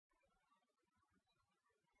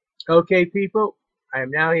Okay, people, I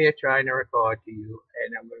am now here trying to record to you,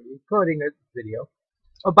 and I'm going to be recording a video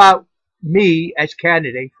about me as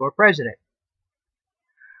candidate for president.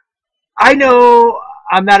 I know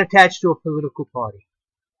I'm not attached to a political party.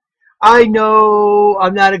 I know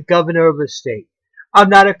I'm not a governor of a state. I'm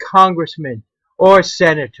not a congressman or a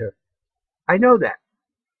senator. I know that.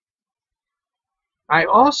 I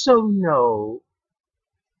also know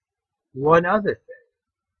one other thing,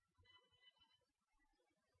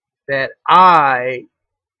 that I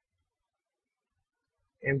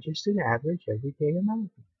am just an average, everyday American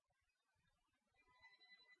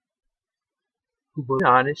who believes in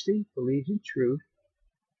honesty, believes in truth,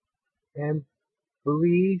 and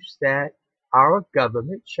believes that our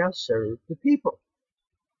government shall serve the people,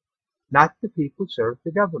 not the people serve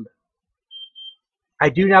the government. I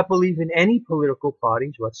do not believe in any political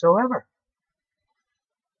parties whatsoever.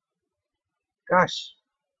 Gosh,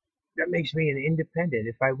 that makes me an independent.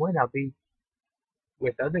 If I win, I'll be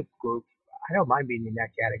with other groups. I don't mind being in that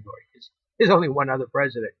category because there's only one other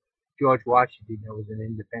president, George Washington, that was an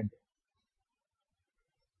independent.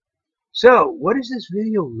 So, what is this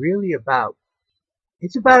video really about?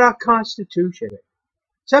 It's about our Constitution.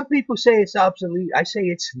 Some people say it's obsolete. I say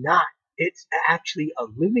it's not. It's actually a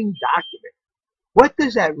living document. What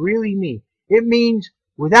does that really mean? It means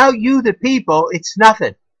without you, the people, it's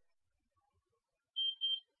nothing.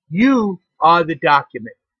 You are the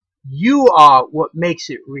document. You are what makes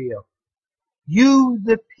it real. You,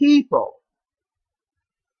 the people,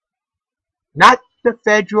 not the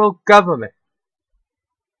federal government.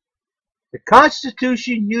 The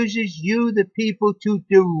Constitution uses you, the people, to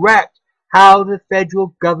direct how the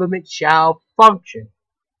federal government shall function.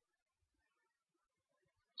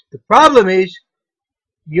 The problem is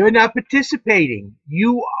you're not participating.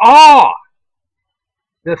 You are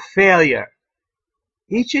the failure.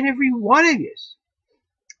 Each and every one of you.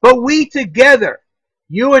 But we together,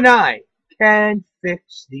 you and I, can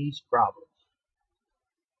fix these problems.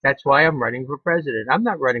 That's why I'm running for president. I'm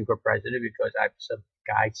not running for president because I'm some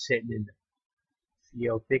guy sitting in the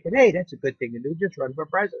field thinking, hey, that's a good thing to do, just run for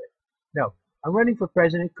president. No, I'm running for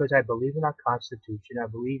president because I believe in our Constitution. I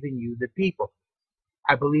believe in you, the people.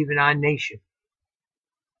 I believe in our nation.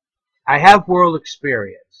 I have world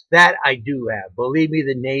experience. That I do have. Believe me,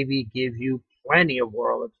 the Navy gives you plenty of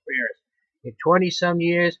world experience. In 20-some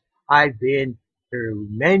years, I've been through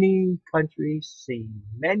many countries, seen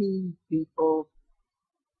many people.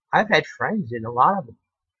 I've had friends in a lot of them.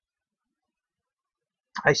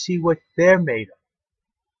 I see what they're made of,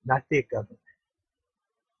 not their government.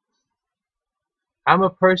 I'm a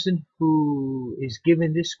person who is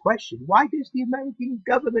given this question. Why does the American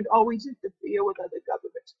government always interfere with other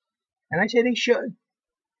governments? And I say they should.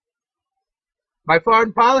 My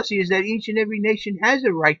foreign policy is that each and every nation has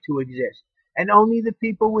a right to exist, and only the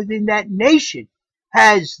people within that nation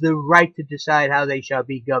has the right to decide how they shall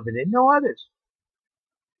be governed, and no others.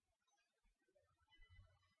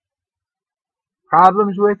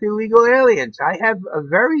 Problems with illegal aliens. I have a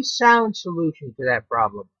very sound solution to that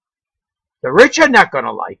problem. The rich are not going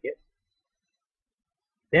to like it.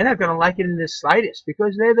 They're not going to like it in the slightest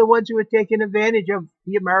because they're the ones who are taking advantage of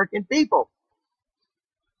the American people.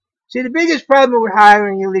 See, the biggest problem with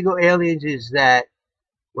hiring illegal aliens is that,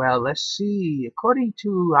 well, let's see, according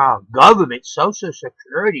to our government, Social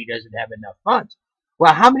Security doesn't have enough funds.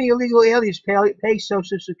 Well, how many illegal aliens pay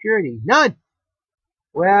Social Security? None.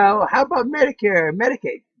 Well, how about Medicare and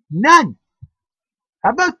Medicaid? None.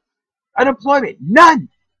 How about unemployment? None.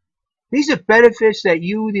 These are benefits that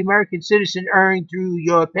you, the American citizen, earn through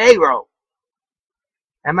your payroll.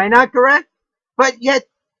 Am I not correct? But yet,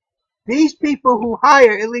 these people who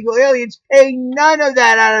hire illegal aliens pay none of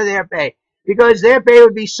that out of their pay because their pay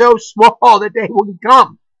would be so small that they wouldn't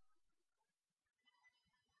come.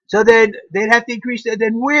 So then they'd have to increase that.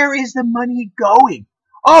 Then where is the money going?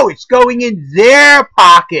 Oh, it's going in their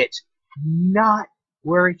pockets, not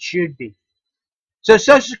where it should be. So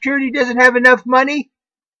Social Security doesn't have enough money,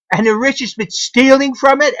 and the rich has been stealing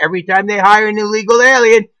from it. Every time they hire an illegal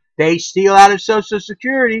alien, they steal out of Social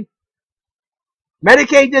Security.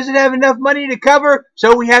 Medicaid doesn't have enough money to cover,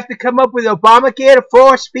 so we have to come up with Obamacare to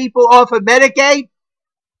force people off of Medicaid.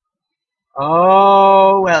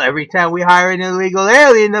 Oh, well, every time we hire an illegal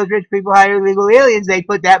alien, those rich people hire illegal aliens, they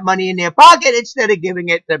put that money in their pocket instead of giving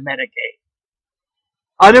it to Medicaid.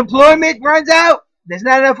 Unemployment runs out. There's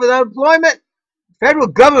not enough for unemployment. The federal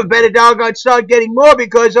government better doggone start getting more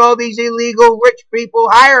because all these illegal rich people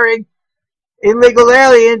hiring illegal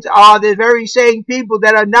aliens are the very same people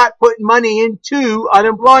that are not putting money into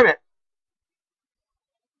unemployment.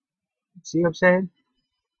 See what I'm saying?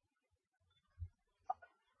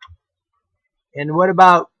 And what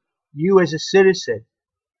about you as a citizen.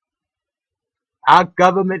 Our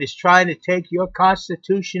government is trying to take your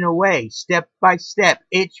Constitution away, step by step,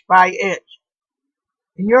 inch by inch.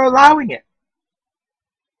 And you're allowing it.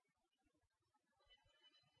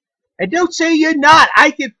 And don't say you're not.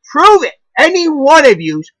 I can prove it. Any one of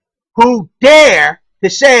you who dare to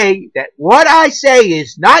say that what I say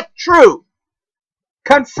is not true,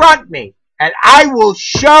 confront me, and I will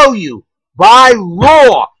show you by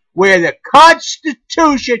law where the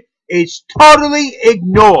Constitution is totally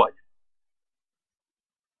ignored.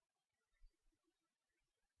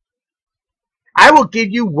 I will give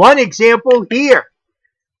you one example here.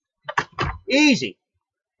 Easy.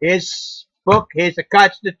 Here's book, here's the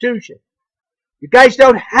Constitution. You guys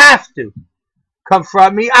don't have to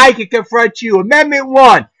confront me. I can confront you. Amendment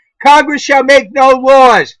 1. Congress shall make no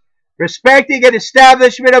laws respecting an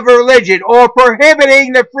establishment of a religion or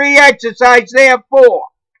prohibiting the free exercise therefor.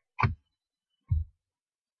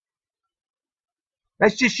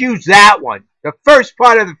 Let's just use that one. The first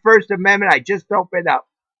part of the First Amendment I just opened up.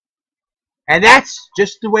 And that's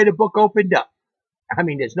just the way the book opened up. I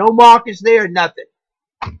mean, there's no markers there, nothing.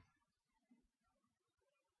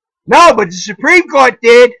 No, but the Supreme Court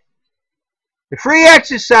did. The free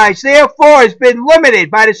exercise, therefore, has been limited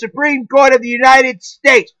by the Supreme Court of the United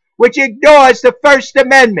States, which ignores the First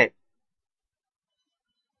Amendment.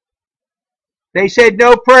 They said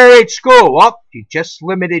no prayer at school. Well, you just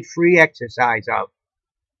limited free exercise of.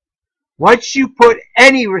 Once you put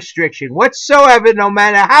any restriction whatsoever, no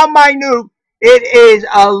matter how minute, it is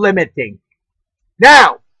a limiting.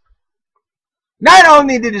 Now, not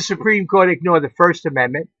only did the Supreme Court ignore the First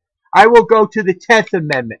Amendment, I will go to the 10th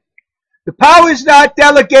Amendment. The power is not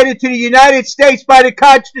delegated to the United States by the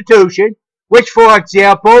Constitution, which, for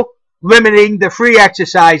example, limiting the free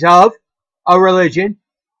exercise of a religion,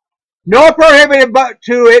 nor prohibited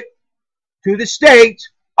to the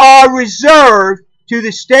states, are reserved to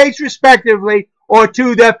the states respectively or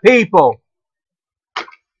to the people.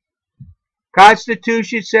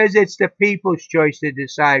 Constitution says it's the people's choice to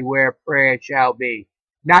decide where prayer shall be,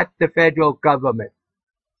 not the federal government.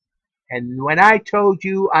 And when I told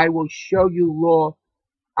you I will show you law,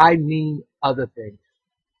 I mean other things.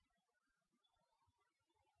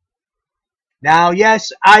 Now,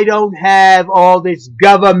 yes, I don't have all this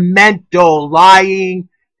governmental lying,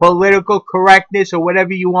 political correctness, or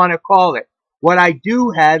whatever you want to call it. What I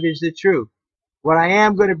do have is the truth. What I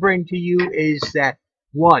am going to bring to you is that,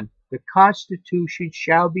 1, the Constitution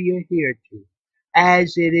shall be adhered to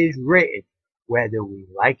as it is written, whether we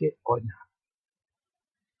like it or not.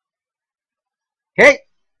 Okay?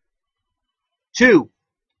 2,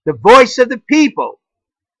 the voice of the people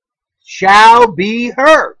shall be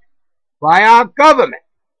heard by our government.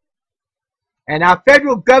 And our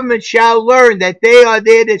federal government shall learn that they are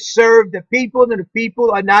there to serve the people, and the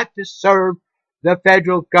people are not to serve the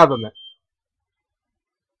federal government.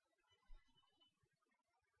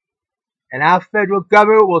 And our federal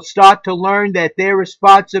government will start to learn that their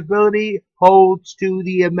responsibility holds to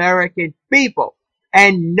the American people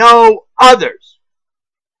and no others.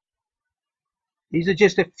 These are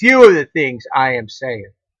just a few of the things I am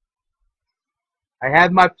saying. I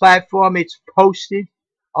have my platform. It's posted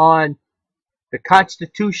on the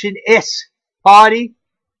Constitution-ist party.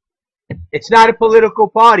 It's not a political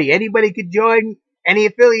party. Anybody could join any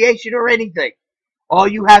affiliation or anything. All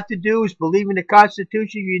you have to do is believe in the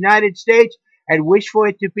Constitution of the United States and wish for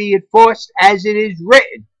it to be enforced as it is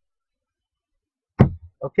written.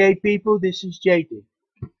 Okay, people, this is JD.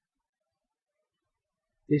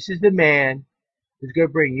 This is the man who's going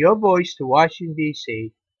to bring your voice to Washington,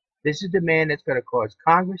 D.C. This is the man that's going to cause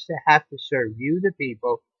Congress to have to serve you, the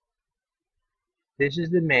people. This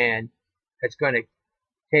is the man that's going to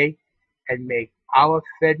take and make our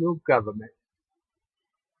federal government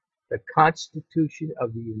the Constitution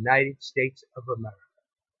of the United States of America.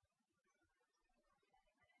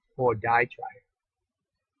 Or die trying.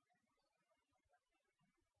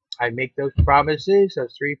 I make those promises,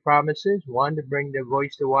 those 3 promises. 1, to bring the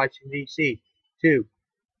voice to Washington, D.C. 2,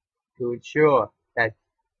 to ensure that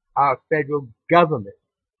our federal government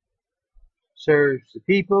serves the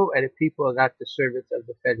people, and the people are not the servants of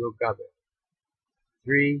the federal government.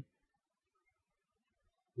 3,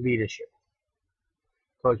 leadership.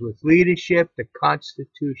 Because with leadership, the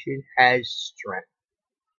Constitution has strength.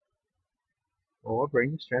 Or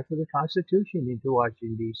bring the strength of the Constitution into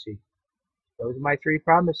Washington, D.C. Those are my 3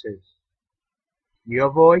 promises.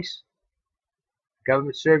 Your voice,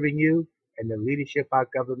 government serving you, and the leadership our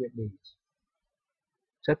government needs.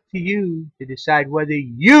 It's up to you to decide whether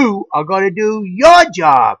you are going to do your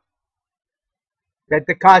job that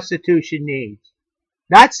the Constitution needs.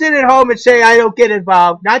 Not sit at home and say I don't get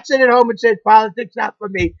involved. Not sit at home and say politics not for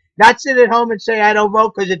me. Not sit at home and say I don't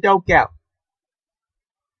vote because it don't count.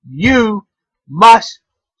 You must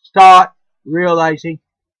start realizing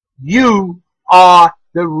you are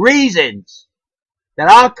the reasons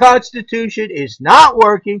that our Constitution is not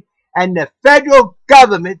working, and the federal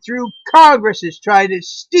government through Congress is trying to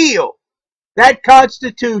steal that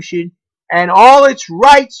Constitution and all its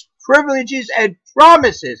rights, privileges, and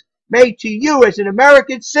promises made to you as an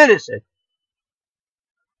American citizen.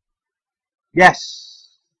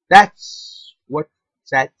 Yes, that's what's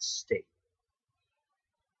at stake.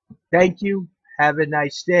 Thank you. Have a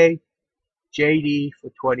nice day. JD for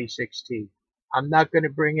 2016. I'm not going to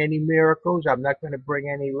bring any miracles. I'm not going to bring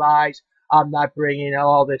any lies. I'm not bringing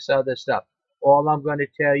all this other stuff. All I'm going to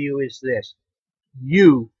tell you is this.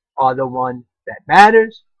 You are the one that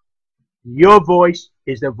matters. Your voice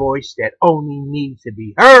is the voice that only needs to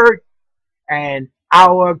be heard. And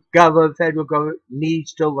our government, federal government,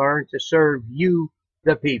 needs to learn to serve you,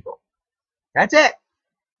 the people. That's it.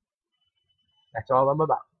 That's all I'm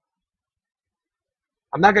about.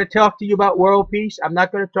 I'm not going to talk to you about world peace. I'm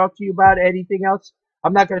not going to talk to you about anything else.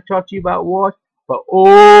 I'm not going to talk to you about war. But,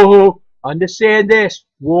 oh, understand this.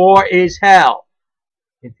 War is hell.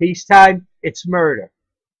 In peacetime, it's murder.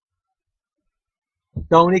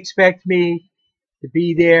 Don't expect me to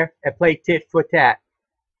be there and play tit for tat.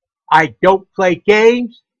 I don't play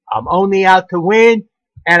games. I'm only out to win,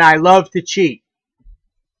 and I love to cheat.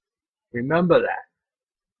 Remember that.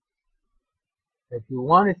 If you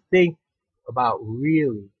want to think about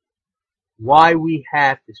really why we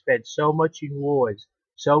have to spend so much in wars,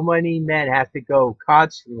 so many men have to go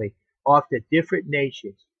constantly off to different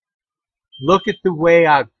nations. Look at the way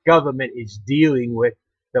our government is dealing with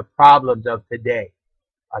the problems of today.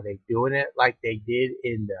 Are they doing it like they did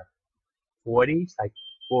in the 40s, like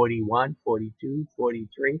 41, 42,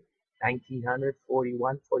 43, 1900,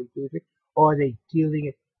 41, 42, or are they dealing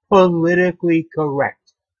it politically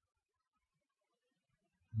correct?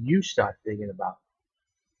 You start thinking about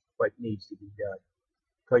what needs to be done,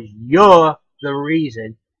 because you're the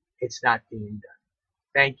reason it's not being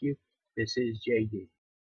done. Thank you. This is JD.